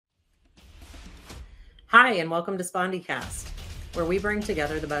Hi, and welcome to SpondyCast, where we bring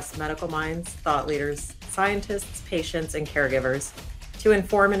together the best medical minds, thought leaders, scientists, patients, and caregivers to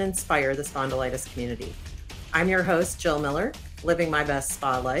inform and inspire the spondylitis community. I'm your host, Jill Miller, living my best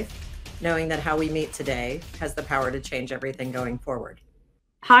spa life, knowing that how we meet today has the power to change everything going forward.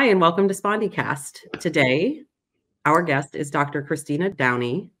 Hi, and welcome to SpondyCast. Today, our guest is Dr. Christina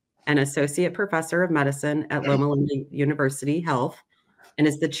Downey, an associate professor of medicine at Loma Linda University Health, and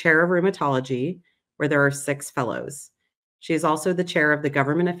is the chair of rheumatology, where there are 6 fellows. She is also the chair of the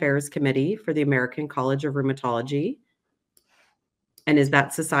Government Affairs Committee for the American College of Rheumatology and is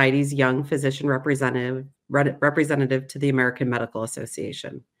that society's young physician representative to the American Medical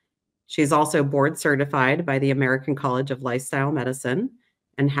Association. She is also board certified by the American College of Lifestyle Medicine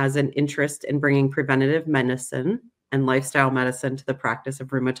and has an interest in bringing preventative medicine and lifestyle medicine to the practice of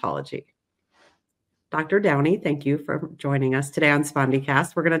rheumatology. Dr. Downey, thank you for joining us today on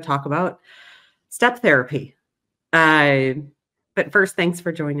SpondyCast. We're going to talk about step therapy. But first, thanks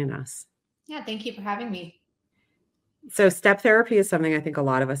for joining us. Yeah, thank you for having me. So step therapy is something I think a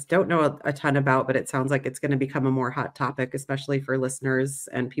lot of us don't know a ton about, but it sounds like it's going to become a more hot topic, especially for listeners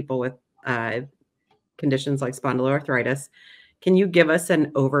and people with conditions like spondyloarthritis. Can you give us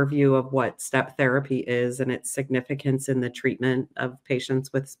an overview of what step therapy is and its significance in the treatment of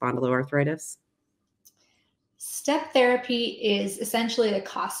patients with spondyloarthritis? Step therapy is essentially a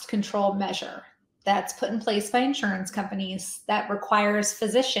cost control measure that's put in place by insurance companies that requires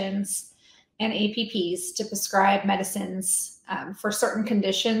physicians and APPs to prescribe medicines for certain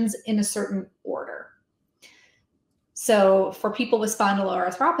conditions in a certain order. So for people with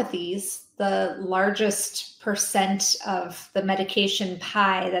spondyloarthropathies, the largest percent of the medication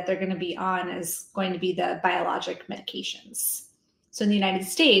pie that they're going to be on is going to be the biologic medications. So in the United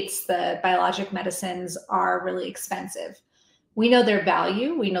States, the biologic medicines are really expensive. We know their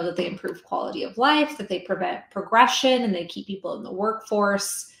value. We know that they improve quality of life, that they prevent progression, and they keep people in the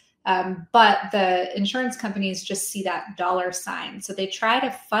workforce. But the insurance companies just see that dollar sign. So they try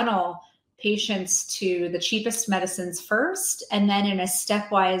to funnel patients to the cheapest medicines first, and then in a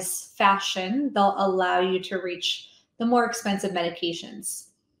stepwise fashion, they'll allow you to reach the more expensive medications.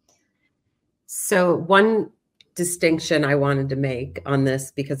 So one distinction I wanted to make on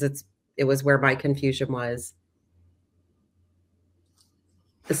this, because it was where my confusion was.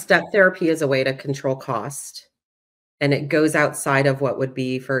 The step therapy is a way to control cost, and it goes outside of what would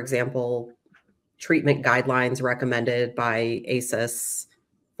be, for example, treatment guidelines recommended by ACES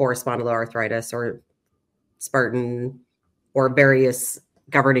for spondyloarthritis or Spartan or various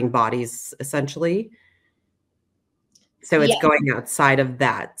governing bodies, essentially. So it's going outside of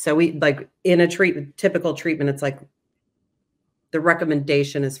that. So we like in a typical treatment, it's like the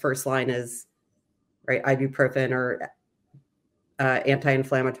recommendation is first line is right ibuprofen or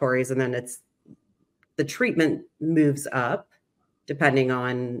anti-inflammatories, and then it's the treatment moves up depending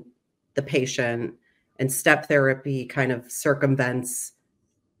on the patient, and step therapy kind of circumvents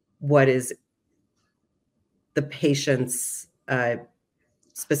what is the patient's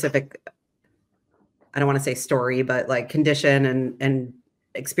specific, I don't want to say story, but like condition and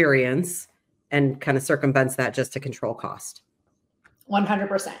experience, and kind of circumvents that just to control cost.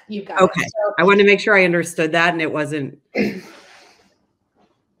 100%. You've got okay. It. So, I wanted to make sure I understood that, and it wasn't.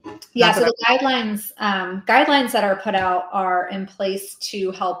 Yeah. So the guidelines that are put out are in place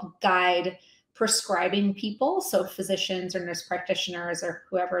to help guide prescribing people, so physicians or nurse practitioners or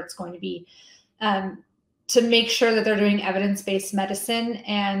whoever it's going to be, to make sure that they're doing evidence-based medicine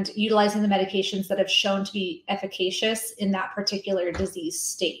and utilizing the medications that have shown to be efficacious in that particular disease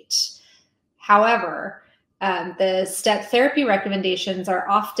state. However, the step therapy recommendations are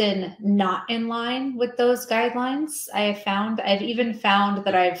often not in line with those guidelines. I've even found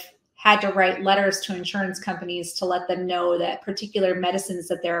that I've had to write letters to insurance companies to let them know that particular medicines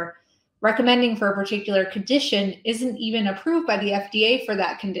that they're recommending for a particular condition isn't even approved by the FDA for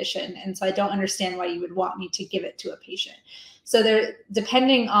that condition. And so I don't understand why you would want me to give it to a patient. So they're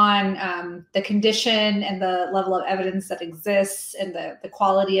depending on the condition and the level of evidence that exists and the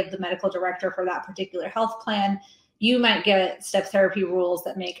quality of the medical director for that particular health plan, you might get step therapy rules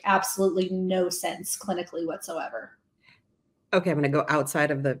that make absolutely no sense clinically whatsoever. Okay, I'm going to go outside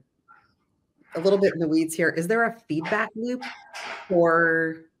of a little bit in the weeds here. Is there a feedback loop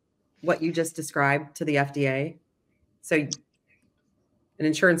for what you just described to the FDA? So an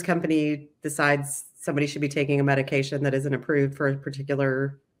insurance company decides somebody should be taking a medication that isn't approved for a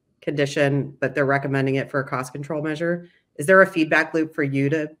particular condition, but they're recommending it for a cost control measure. Is there a feedback loop for you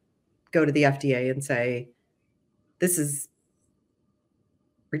to go to the FDA and say, this is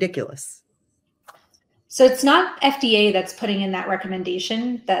ridiculous? So it's not FDA that's putting in that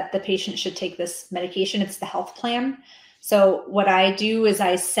recommendation that the patient should take this medication. It's the health plan. So what I do is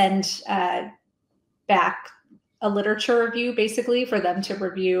I send back a literature review basically for them to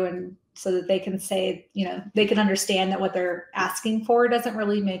review, and so that they can say, they can understand that what they're asking for doesn't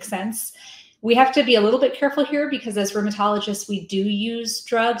really make sense. We have to be a little bit careful here because as rheumatologists, we do use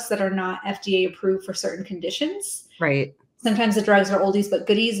drugs that are not FDA approved for certain conditions. Right. Sometimes the drugs are oldies but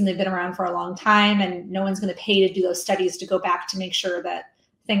goodies and they've been around for a long time, and no one's going to pay to do those studies to go back to make sure that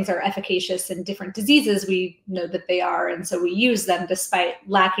things are efficacious in different diseases. We know that they are, and so we use them despite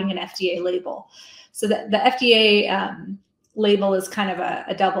lacking an FDA label. So the FDA label is kind of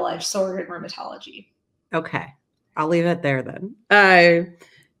a double-edged sword in rheumatology. Okay. I'll leave it there then.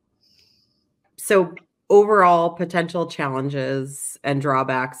 So overall potential challenges and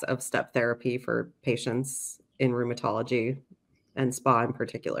drawbacks of step therapy for patients in rheumatology and SpA in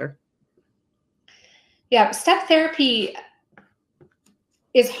particular. Yeah, step therapy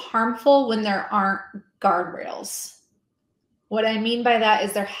is harmful when there aren't guardrails. What I mean by that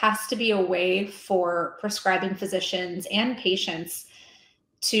is there has to be a way for prescribing physicians and patients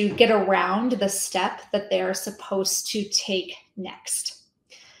to get around the step that they're supposed to take next.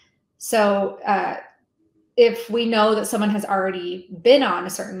 So if we know that someone has already been on a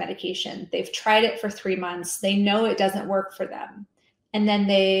certain medication, they've tried it for 3 months, they know it doesn't work for them, and then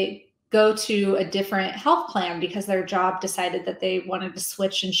they go to a different health plan because their job decided that they wanted to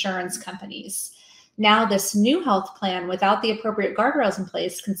switch insurance companies. Now this new health plan, without the appropriate guardrails in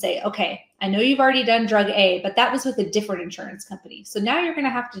place, can say, okay, I know you've already done drug A, but that was with a different insurance company. So now you're going to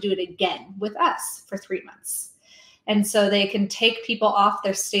have to do it again with us for 3 months. And so they can take people off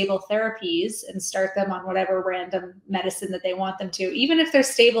their stable therapies and start them on whatever random medicine that they want them to, even if they're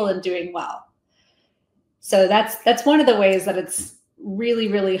stable and doing well. So that's one of the ways that it's really,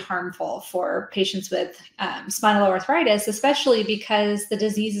 really harmful for patients with spinal arthritis, especially because the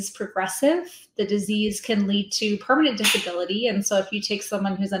disease is progressive. The disease can lead to permanent disability. And so if you take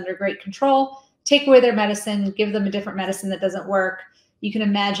someone who's under great control, take away their medicine, give them a different medicine that doesn't work, you can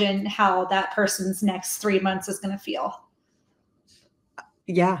imagine how that person's next 3 months is going to feel.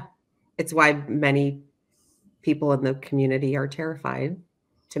 Yeah. It's why many people in the community are terrified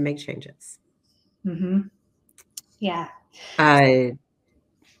to make changes. Mm-hmm. Yeah.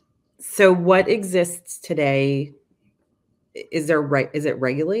 So what exists today? Is it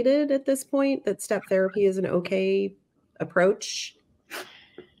regulated at this point that step therapy is an okay approach?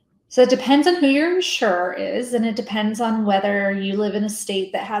 So it depends on who your insurer is, and it depends on whether you live in a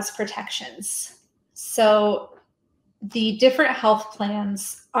state that has protections. So the different health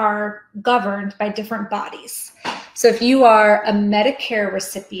plans are governed by different bodies. So if you are a Medicare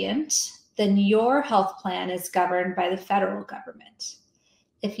recipient, then your health plan is governed by the federal government.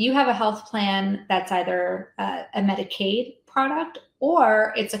 If you have a health plan that's either a Medicaid product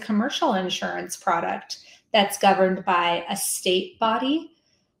or it's a commercial insurance product that's governed by a state body,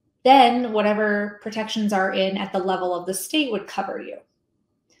 then whatever protections are in at the level of the state would cover you.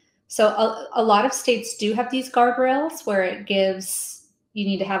 So a lot of states do have these guardrails where it gives, you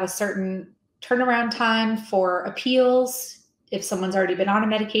need to have a certain turnaround time for appeals. If someone's already been on a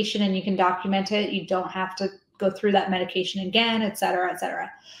medication and you can document it, you don't have to go through that medication again, et cetera, et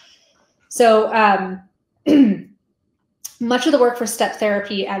cetera. So much of the work for step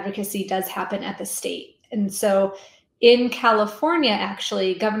therapy advocacy does happen at the state. And so in California,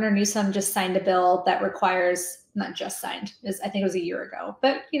 actually, Governor Newsom just signed a bill that requires, not just signed, I think it was a year ago,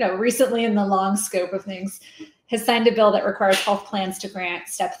 but recently in the long scope of things, has signed a bill that requires health plans to grant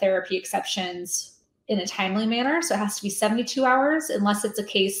step therapy exceptions in a timely manner. So it has to be 72 hours unless it's a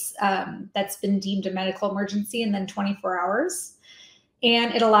case that's been deemed a medical emergency, and then 24 hours.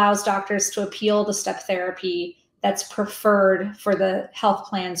 And it allows doctors to appeal the step therapy that's preferred for the health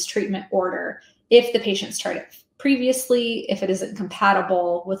plan's treatment order if the patient's tried it previously, if it isn't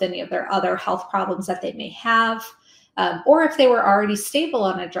compatible with any of their other health problems that they may have, or if they were already stable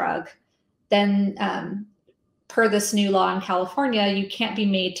on a drug, then per this new law in California, you can't be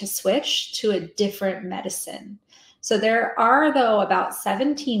made to switch to a different medicine. So there are, though, about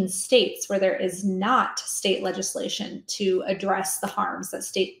 17 states where there is not state legislation to address the harms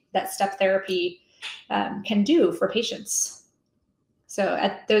that step therapy can do for patients.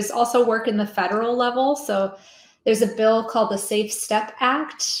 So there's also work in the federal level. So there's a bill called the Safe Step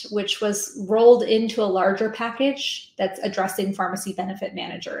Act, which was rolled into a larger package that's addressing pharmacy benefit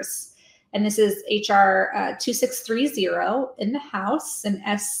managers. And this is HR 2630 in the House and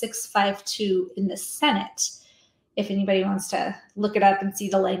S652 in the Senate. if anybody wants to look it up and see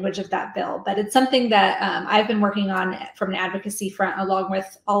the language of that bill. But it's something that I've been working on from an advocacy front, along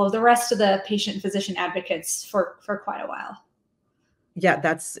with all of the rest of the patient and physician advocates for quite a while. Yeah,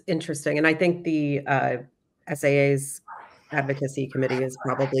 that's interesting. And I think the SAA's advocacy committee is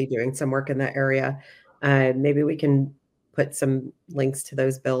probably doing some work in that area. Maybe we can put some links to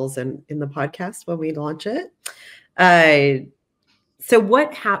those bills in the podcast when we launch it. So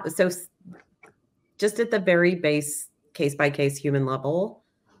what happens? So just at the very base, case by case human level,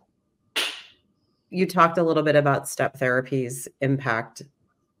 you talked a little bit about step therapy's impact,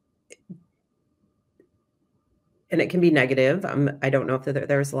 and it can be negative. I don't know if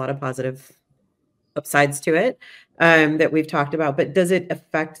there's a lot of positive upsides to it that we've talked about, but does it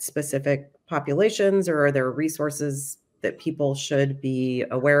affect specific populations, or are there resources that people should be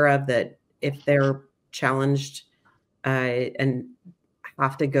aware of that if they're challenged and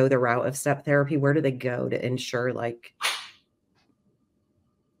have to go the route of step therapy, where do they go to ensure like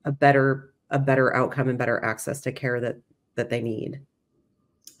a better outcome and better access to care that they need?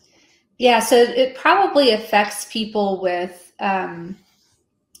 Yeah, so it probably affects people with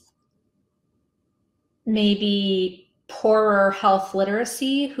maybe poorer health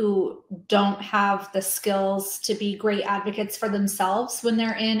literacy, who don't have the skills to be great advocates for themselves when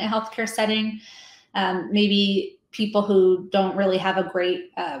they're in a healthcare setting. Maybe people who don't really have a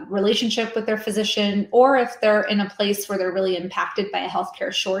great relationship with their physician, or if they're in a place where they're really impacted by a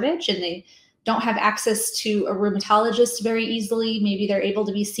healthcare shortage and they don't have access to a rheumatologist very easily. Maybe they're able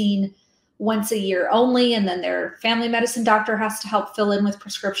to be seen once a year only, and then their family medicine doctor has to help fill in with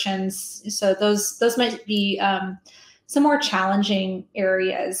prescriptions. So those might be some more challenging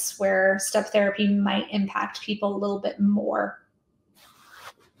areas where step therapy might impact people a little bit more.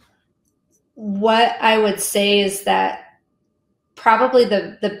 What I would say is that probably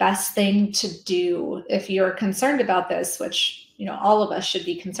the best thing to do if you're concerned about this, which, you know, all of us should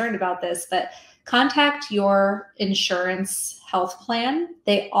be concerned about this, but contact your insurance health plan.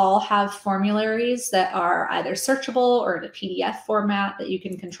 They all have formularies that are either searchable or in a PDF format that you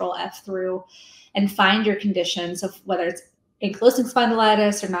can Control F through and find your conditions, of whether it's ankylosing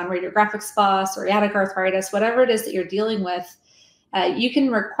spondylitis or non-radiographic SpA, psoriatic arthritis, whatever it is that you're dealing with. You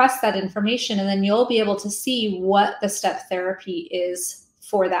can request that information, and then you'll be able to see what the step therapy is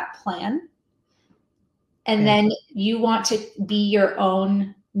for that plan. And then you want to be your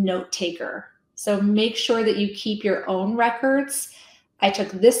own note taker. So make sure that you keep your own records. I took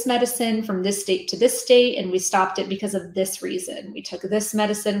this medicine from this state to this state, and we stopped it because of this reason. We took this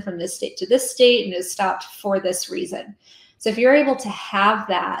medicine from this state to this state, and it stopped for this reason. So if you're able to have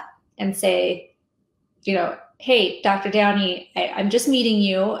that and say, you know, hey, Dr. Downey, I'm just meeting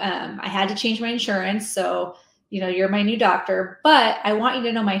you. I had to change my insurance. So, you know, you're my new doctor, but I want you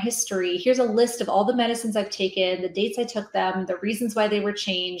to know my history. Here's a list of all the medicines I've taken, the dates I took them, the reasons why they were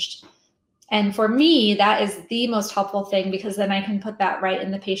changed. And for me, that is the most helpful thing, because then I can put that right in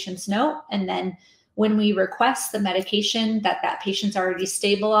the patient's note. And then when we request the medication that patient's already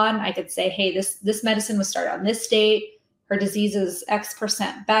stable on, I could say, hey, this medicine was started on this date. Her disease is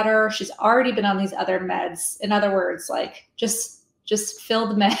X% better. She's already been on these other meds. In other words, like just fill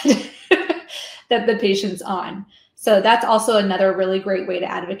the med that the patient's on. So that's also another really great way to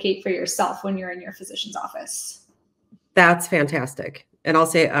advocate for yourself when you're in your physician's office. That's fantastic. And I'll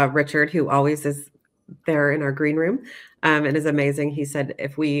say Richard, who always is there in our green room and is amazing. He said,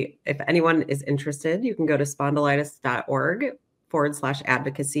 if anyone is interested, you can go to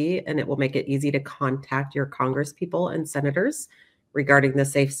spondylitis.org/advocacy, and it will make it easy to contact your congresspeople and senators regarding the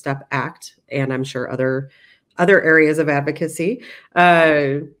Safe Step Act, and I'm sure other areas of advocacy.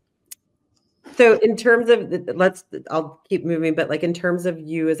 So in terms of, I'll keep moving, but like in terms of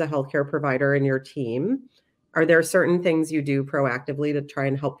you as a healthcare provider and your team, are there certain things you do proactively to try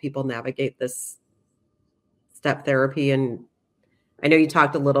and help people navigate this step therapy? And I know you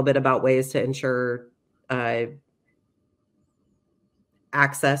talked a little bit about ways to ensure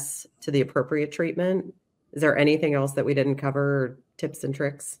access to the appropriate treatment. Is there anything else that we didn't cover, or tips and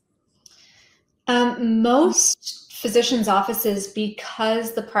tricks? Most physicians' offices,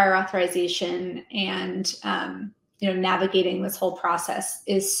 because the prior authorization and navigating this whole process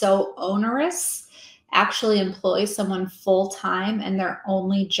is so onerous, actually employ someone full-time, and their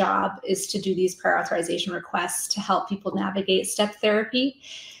only job is to do these prior authorization requests to help people navigate step therapy.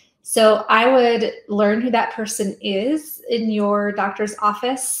 So I would learn who that person is in your doctor's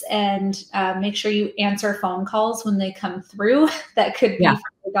office, and make sure you answer phone calls when they come through. That could be from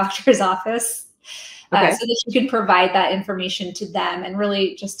the doctor's office. So that you can provide that information to them and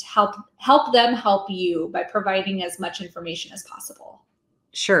really just help them help you by providing as much information as possible.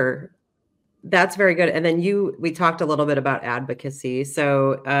 Sure. That's very good. And then we talked a little bit about advocacy.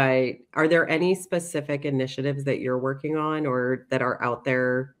 So, are there any specific initiatives that you're working on or that are out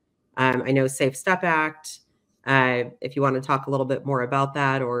there? I know Safe Step Act. If you want to talk a little bit more about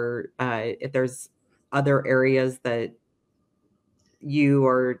that, or if there's other areas that you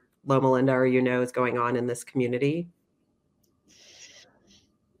or Loma Linda or is going on in this community.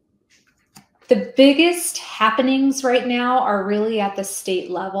 The biggest happenings right now are really at the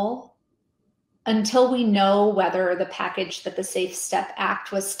state level. Until we know whether the package that the Safe Step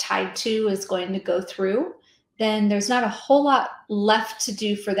Act was tied to is going to go through, then there's not a whole lot left to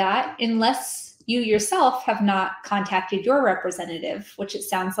do for that unless you yourself have not contacted your representative, which it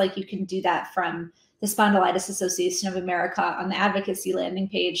sounds like you can do that from the Spondylitis Association of America on the advocacy landing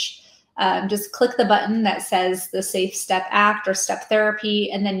page. Just click the button that says the Safe Step Act or Step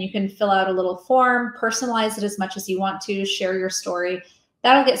Therapy, and then you can fill out a little form, personalize it as much as you want to, share your story.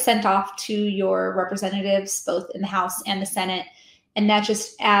 That'll get sent off to your representatives, both in the House and the Senate. And that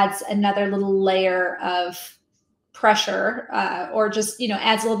just adds another little layer of pressure or just,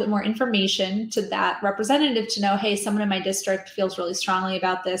 adds a little bit more information to that representative to know, hey, someone in my district feels really strongly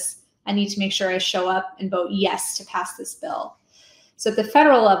about this. I need to make sure I show up and vote yes to pass this bill. So at the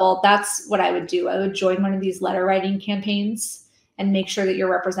federal level, that's what I would do. I would join one of these letter writing campaigns and make sure that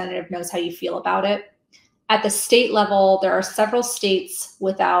your representative knows how you feel about it. At the state level, there are several states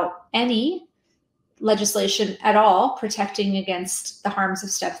without any legislation at all protecting against the harms of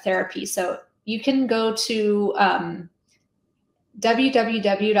step therapy. So you can go to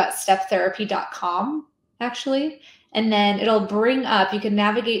www.steptherapy.com, actually, and then it'll bring up, you can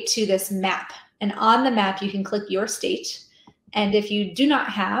navigate to this map. And on the map, you can click your state. And if you do not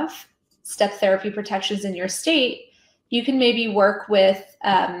have step therapy protections in your state, you can maybe work with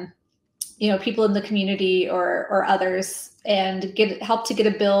people in the community or others and help to get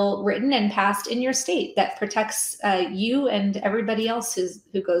a bill written and passed in your state that protects you and everybody else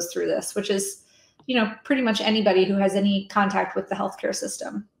who goes through this, which is, pretty much anybody who has any contact with the healthcare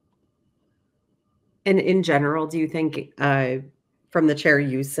system. And in general, do you think from the chair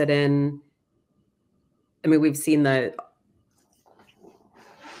you sit in, I mean, we've seen the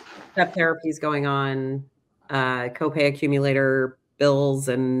step therapies going on, copay accumulator bills,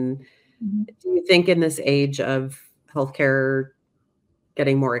 and do you think in this age of healthcare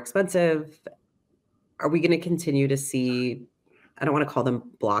getting more expensive, are we going to continue to see, I don't want to call them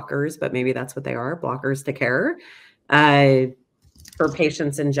blockers, but maybe that's what they are, blockers to care for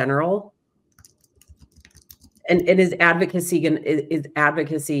patients in general? And is advocacy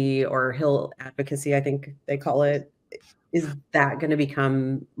or Hill advocacy, I think they call it, is that going to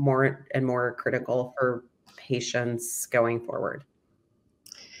become more and more critical for patients going forward?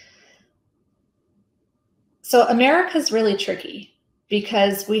 So America's really tricky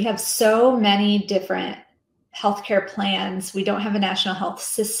because we have so many different healthcare plans. We don't have a national health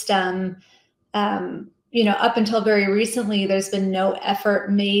system. Up until very recently, there's been no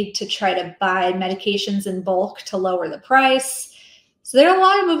effort made to try to buy medications in bulk to lower the price. So there are a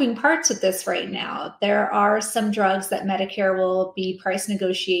lot of moving parts with this right now. There are some drugs that Medicare will be price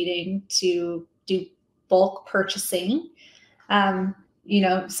negotiating to do bulk purchasing.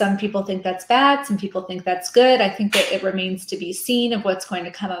 Some people think that's bad. Some people think that's good. I think that it remains to be seen of what's going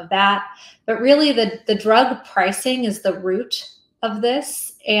to come of that. But really, the drug pricing is the root of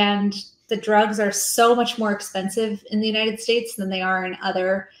this. And the drugs are so much more expensive in the United States than they are in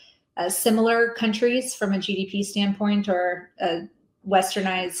other similar countries from a GDP standpoint or a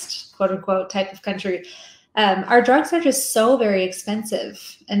westernized, quote unquote, type of country. Our drugs are just so very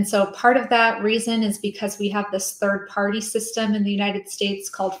expensive. And so part of that reason is because we have this third-party system in the United States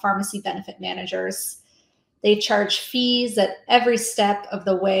called pharmacy benefit managers. They charge fees at every step of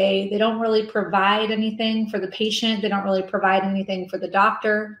the way. They don't really provide anything for the patient. They don't really provide anything for the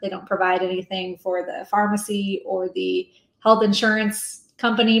doctor. They don't provide anything for the pharmacy or the health insurance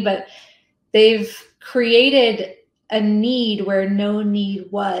company, but they've created a need where no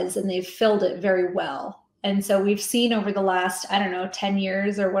need was, and they've filled it very well. And so we've seen over the last, 10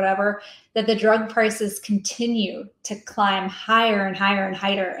 years or whatever, that the drug prices continue to climb higher and higher and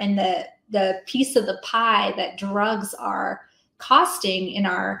higher. And the piece of the pie that drugs are costing in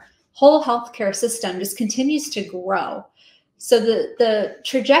our whole healthcare system just continues to grow. So the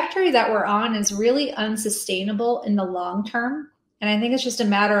trajectory that we're on is really unsustainable in the long term. And I think it's just a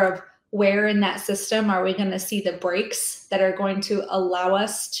matter of where in that system are we going to see the breaks that are going to allow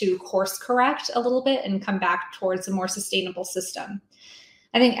us to course correct a little bit and come back towards a more sustainable system.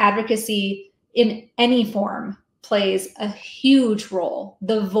 I think advocacy in any form plays a huge role.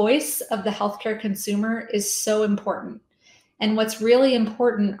 The voice of the healthcare consumer is so important. And what's really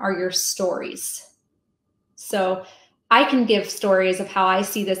important are your stories. So I can give stories of how I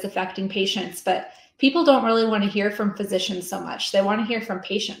see this affecting patients, but people don't really want to hear from physicians so much. They want to hear from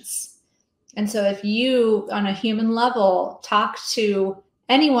patients. And so if you, on a human level, talk to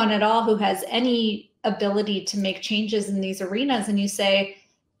anyone at all who has any ability to make changes in these arenas, and you say,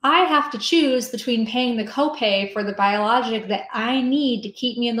 I have to choose between paying the copay for the biologic that I need to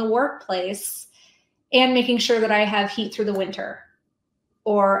keep me in the workplace and making sure that I have heat through the winter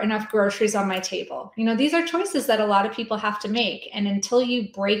or enough groceries on my table. These are choices that a lot of people have to make. And until you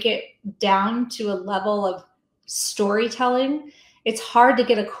break it down to a level of storytelling, it's hard to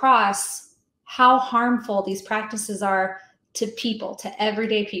get across how harmful these practices are to people, to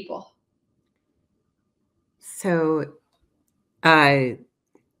everyday people. So I'm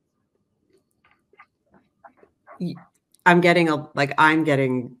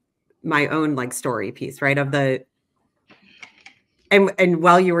getting my own story piece, right? And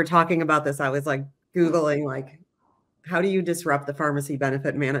while you were talking about this, I was Googling how do you disrupt the pharmacy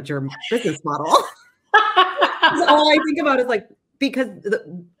benefit manager business model? All I think about is because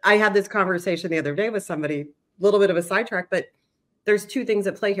I had this conversation the other day with somebody, a little bit of a sidetrack, but there's two things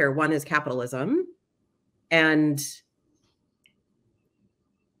at play here. One is capitalism, and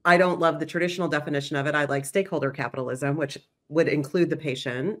I don't love the traditional definition of it. I like stakeholder capitalism, which would include the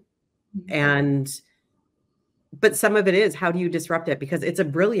patient. But some of it is, how do you disrupt it? Because it's a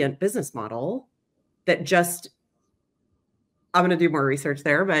brilliant business model that I'm going to do more research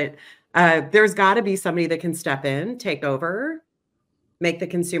there, but there's got to be somebody that can step in, take over, make the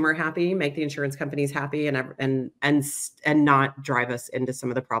consumer happy, make the insurance companies happy, and not drive us into some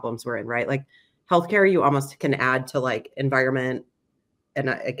of the problems we're in, right? Healthcare, you almost can add to environment, and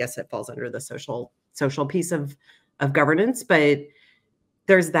I guess it falls under the social piece of governance, but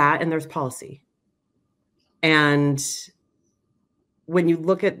there's that, and there's policy. And when you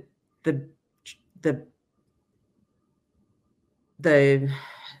look at the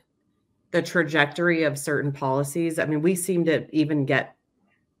trajectory of certain policies, I mean, we seem to even get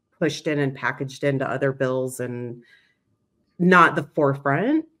pushed in and packaged into other bills and not the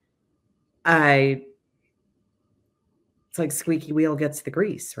forefront. It's like squeaky wheel gets the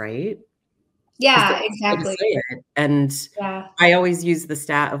grease, right? Yeah, exactly. And yeah. I always use the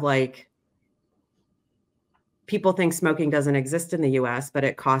stat of people think smoking doesn't exist in the US, but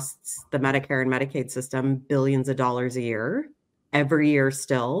it costs the Medicare and Medicaid system billions of dollars a year, every year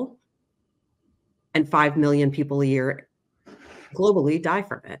still. And 5 million people a year globally die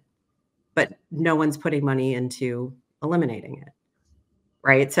from it. But no one's putting money into eliminating it.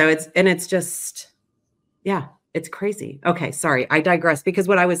 Right. So it's just, yeah, it's crazy. Okay. Sorry. I digress, because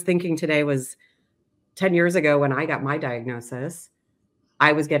what I was thinking today was 10 years ago when I got my diagnosis,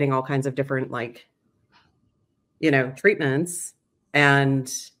 I was getting all kinds of different treatments.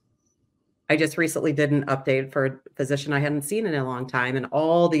 And I just recently did an update for a physician I hadn't seen in a long time, and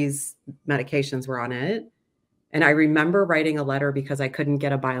all these medications were on it. And I remember writing a letter because I couldn't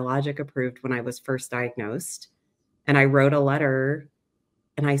get a biologic approved when I was first diagnosed. And I wrote a letter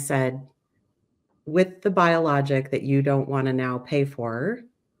and I said, with the biologic that you don't want to now pay for,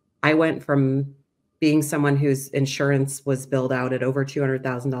 I went from being someone whose insurance was billed out at over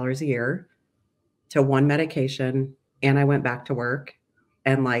 $200,000 a year to one medication, and I went back to work.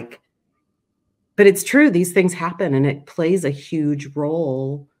 And but it's true, these things happen, and it plays a huge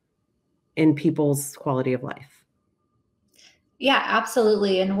role in people's quality of life. Yeah,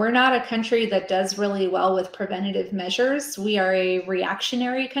 absolutely. And we're not a country that does really well with preventative measures. We are a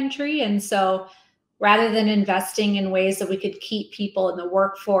reactionary country. And so rather than investing in ways that we could keep people in the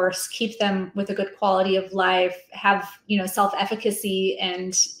workforce, keep them with a good quality of life, have, self-efficacy,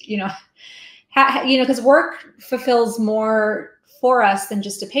 and, because work fulfills more for us than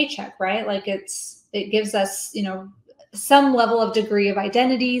just a paycheck, right? It gives us, some level of degree of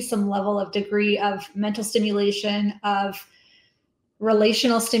identity, some level of degree of mental stimulation, of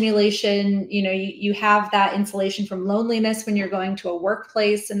relational stimulation. You have that insulation from loneliness when you're going to a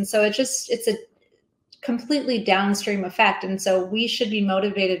workplace. And so it's a completely downstream effect. And so we should be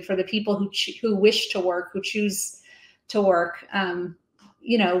motivated for the people who wish to work, who choose to work.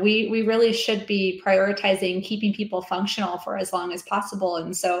 We really should be prioritizing keeping people functional for as long as possible.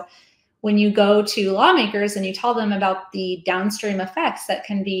 And so when you go to lawmakers and you tell them about the downstream effects that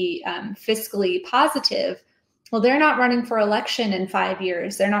can be fiscally positive, well, they're not running for election in 5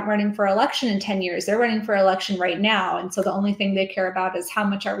 years. They're not running for election in 10 years. They're running for election right now. And so the only thing they care about is how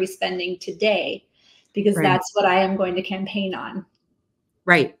much are we spending today, because that's what I am going to campaign on.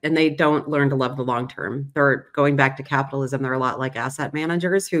 Right. And they don't learn to love the long term. They're going back to capitalism. They're a lot like asset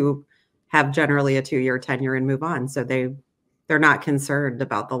managers who have generally a 2-year tenure and move on. So they They're not concerned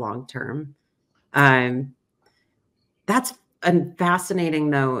about the long term. That's fascinating,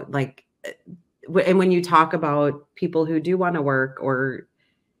 though. Like, and when you talk about people who do want to work, or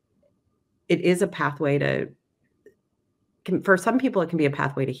it is a pathway to, for some people, it can be a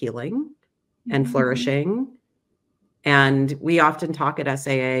pathway to healing and flourishing. And we often talk at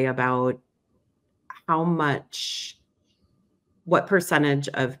SAA about what percentage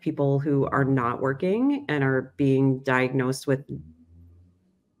of people who are not working and are being diagnosed with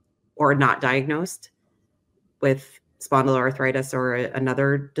or not diagnosed with spondyloarthritis or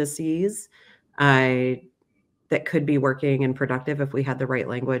another disease that could be working and productive if we had the right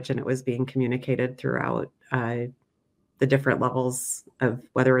language and it was being communicated throughout the different levels of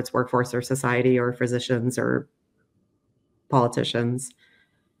whether it's workforce or society or physicians or politicians.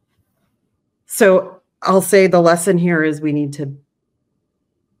 So I'll say the lesson here is we need to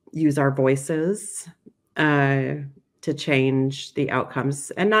use our voices to change the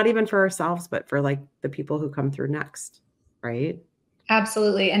outcomes, and not even for ourselves, but for like the people who come through next, right?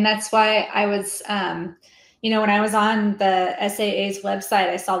 Absolutely. And that's why I was, when I was on the SAA's website,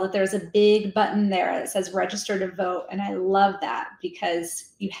 I saw that there's a big button there that says register to vote. And I love that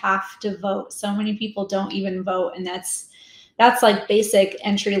because you have to vote. So many people don't even vote. And that's like basic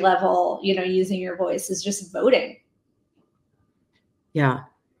entry level, using your voice is just voting. Yeah.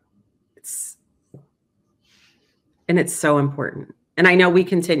 It's so important. And I know we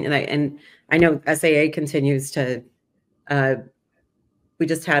continue, and I know SAA continues to, we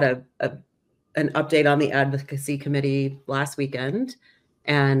just had an update on the advocacy committee last weekend.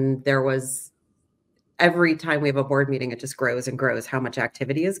 And there was, every time we have a board meeting, it just grows and grows how much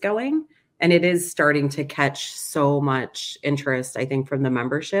activity is going. And it is starting to catch so much interest, I think, from the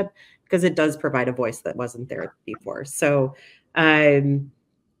membership, because it does provide a voice that wasn't there before. So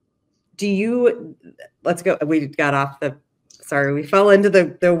let's go, we got off we fell into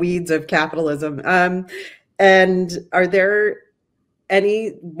the weeds of capitalism. And are there any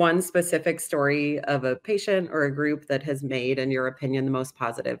one specific story of a patient or a group that has made, in your opinion, the most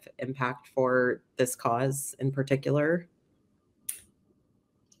positive impact for this cause in particular?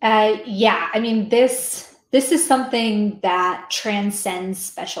 Yeah, I mean, this is something that transcends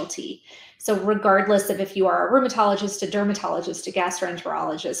specialty. So regardless of if you are a rheumatologist, a dermatologist, a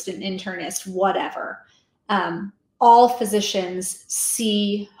gastroenterologist, an internist, whatever, all physicians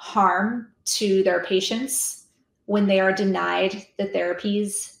see harm to their patients when they are denied the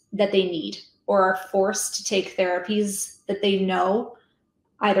therapies that they need, or are forced to take therapies that they know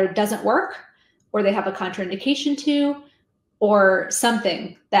either doesn't work, or they have a contraindication to, or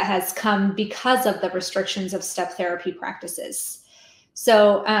something that has come because of the restrictions of step therapy practices.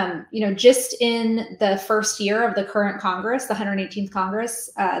 So, just in the first year of the current Congress, the 118th Congress,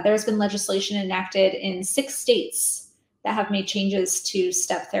 there's been legislation enacted in 6 states that have made changes to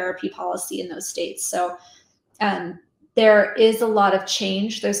step therapy policy in those states. So there is a lot of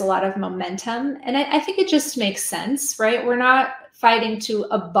change. There's a lot of momentum. And I think it just makes sense, right? We're not fighting to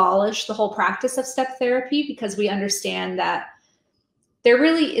abolish the whole practice of step therapy, because we understand that there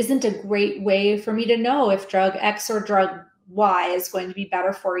really isn't a great way for me to know if drug X or drug Y is going to be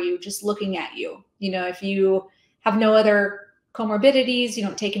better for you just looking at you. If you have no other comorbidities, you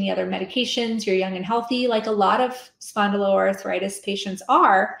don't take any other medications, you're young and healthy, like a lot of spondyloarthritis patients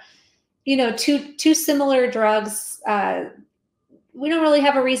are, two similar drugs, we don't really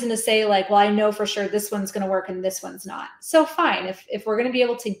have a reason to say like, well, I know for sure this one's going to work and this one's not. So fine, if we're going to be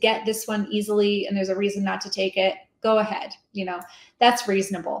able to get this one easily and there's a reason not to take it, go ahead. That's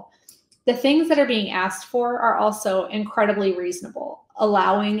reasonable. The things that are being asked for are also incredibly reasonable,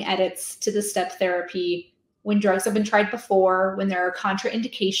 allowing edits to the step therapy when drugs have been tried before, when there are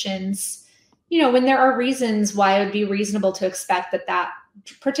contraindications, when there are reasons why it would be reasonable to expect that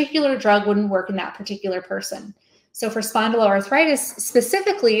particular drug wouldn't work in that particular person. So for spondyloarthritis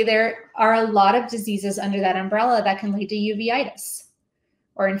specifically, there are a lot of diseases under that umbrella that can lead to uveitis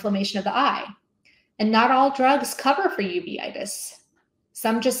or inflammation of the eye. And not all drugs cover for uveitis.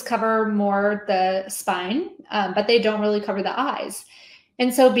 Some just cover more the spine, but they don't really cover the eyes.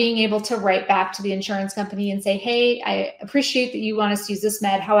 And so being able to write back to the insurance company and say, hey, I appreciate that you want us to use this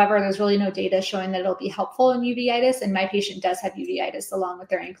med. However, there's really no data showing that it'll be helpful in uveitis. And my patient does have uveitis along with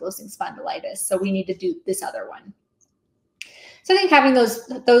their ankylosing spondylitis. So we need to do this other one. So I think having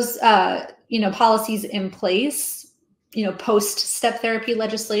those policies in place, post step therapy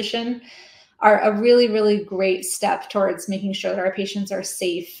legislation, are a really, really great step towards making sure that our patients are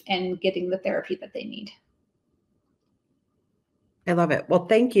safe and getting the therapy that they need. I love it. Well,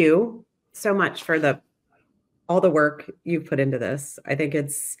 thank you so much for all the work you've put into this. I think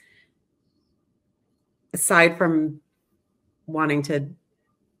it's, aside from wanting to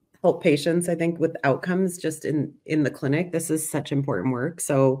help patients, I think, with outcomes just in the clinic. This is such important work.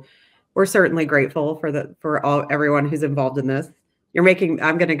 So we're certainly grateful for everyone who's involved in this. I'm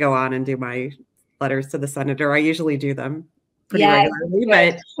going to go on and do my letters to the senator. I usually do them pretty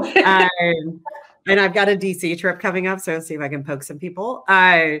regularly, but and I've got a DC trip coming up, so I'll see if I can poke some people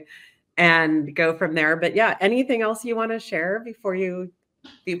and go from there. But yeah, anything else you want to share before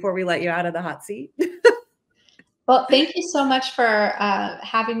we let you out of the hot seat? Well, thank you so much for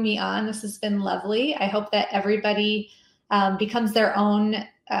having me on. This has been lovely. I hope that everybody becomes their own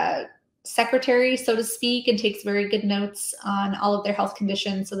secretary, so to speak, and takes very good notes on all of their health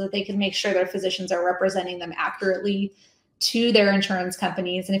conditions so that they can make sure their physicians are representing them accurately to their insurance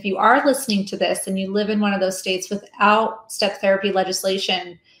companies. And if you are listening to this and you live in one of those states without step therapy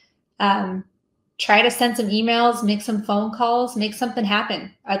legislation, try to send some emails, make some phone calls, make something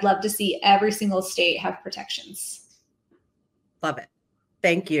happen. I'd love to see every single state have protections. Love it.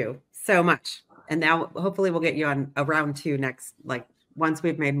 Thank you so much. And now hopefully we'll get you on a round 2 next, once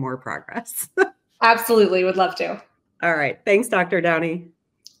we've made more progress. Absolutely. Would love to. All right. Thanks, Dr. Downey.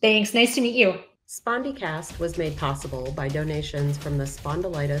 Thanks. Nice to meet you. SpondyCast was made possible by donations from the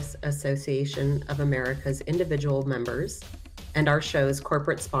Spondylitis Association of America's individual members and our show's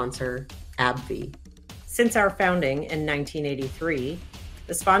corporate sponsor, AbbVie. Since our founding in 1983,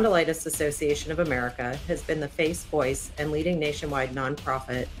 the Spondylitis Association of America has been the face, voice, and leading nationwide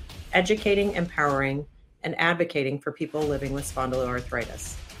nonprofit educating, empowering, and advocating for people living with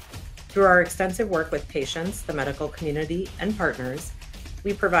spondyloarthritis. Through our extensive work with patients, the medical community, and partners,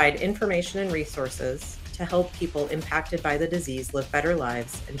 we provide information and resources to help people impacted by the disease live better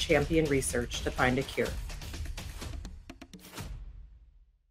lives and champion research to find a cure.